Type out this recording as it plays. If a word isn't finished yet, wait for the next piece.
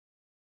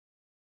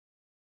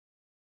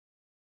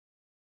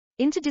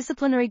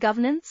Interdisciplinary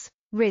governance,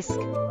 risk,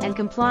 and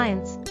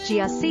compliance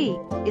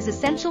 (GRC) is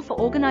essential for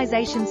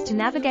organizations to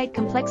navigate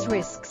complex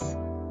risks.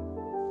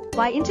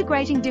 By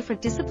integrating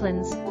different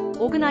disciplines,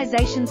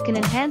 organizations can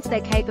enhance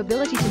their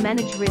capability to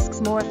manage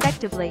risks more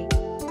effectively.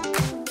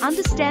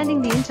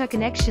 Understanding the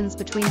interconnections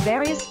between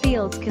various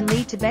fields can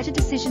lead to better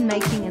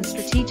decision-making and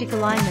strategic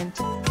alignment.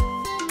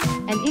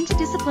 An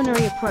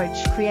interdisciplinary approach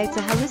creates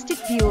a holistic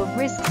view of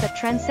risks that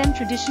transcend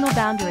traditional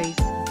boundaries.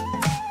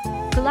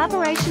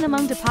 Collaboration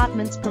among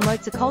departments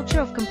promotes a culture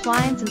of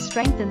compliance and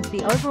strengthens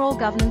the overall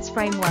governance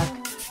framework.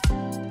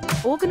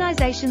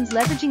 Organizations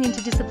leveraging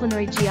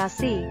interdisciplinary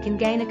GRC can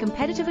gain a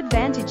competitive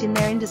advantage in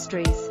their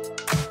industries.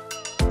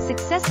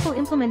 Successful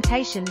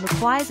implementation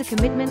requires a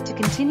commitment to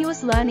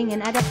continuous learning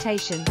and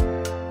adaptation.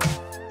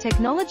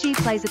 Technology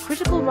plays a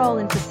critical role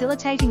in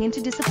facilitating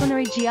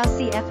interdisciplinary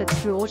GRC efforts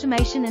through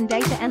automation and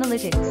data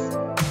analytics.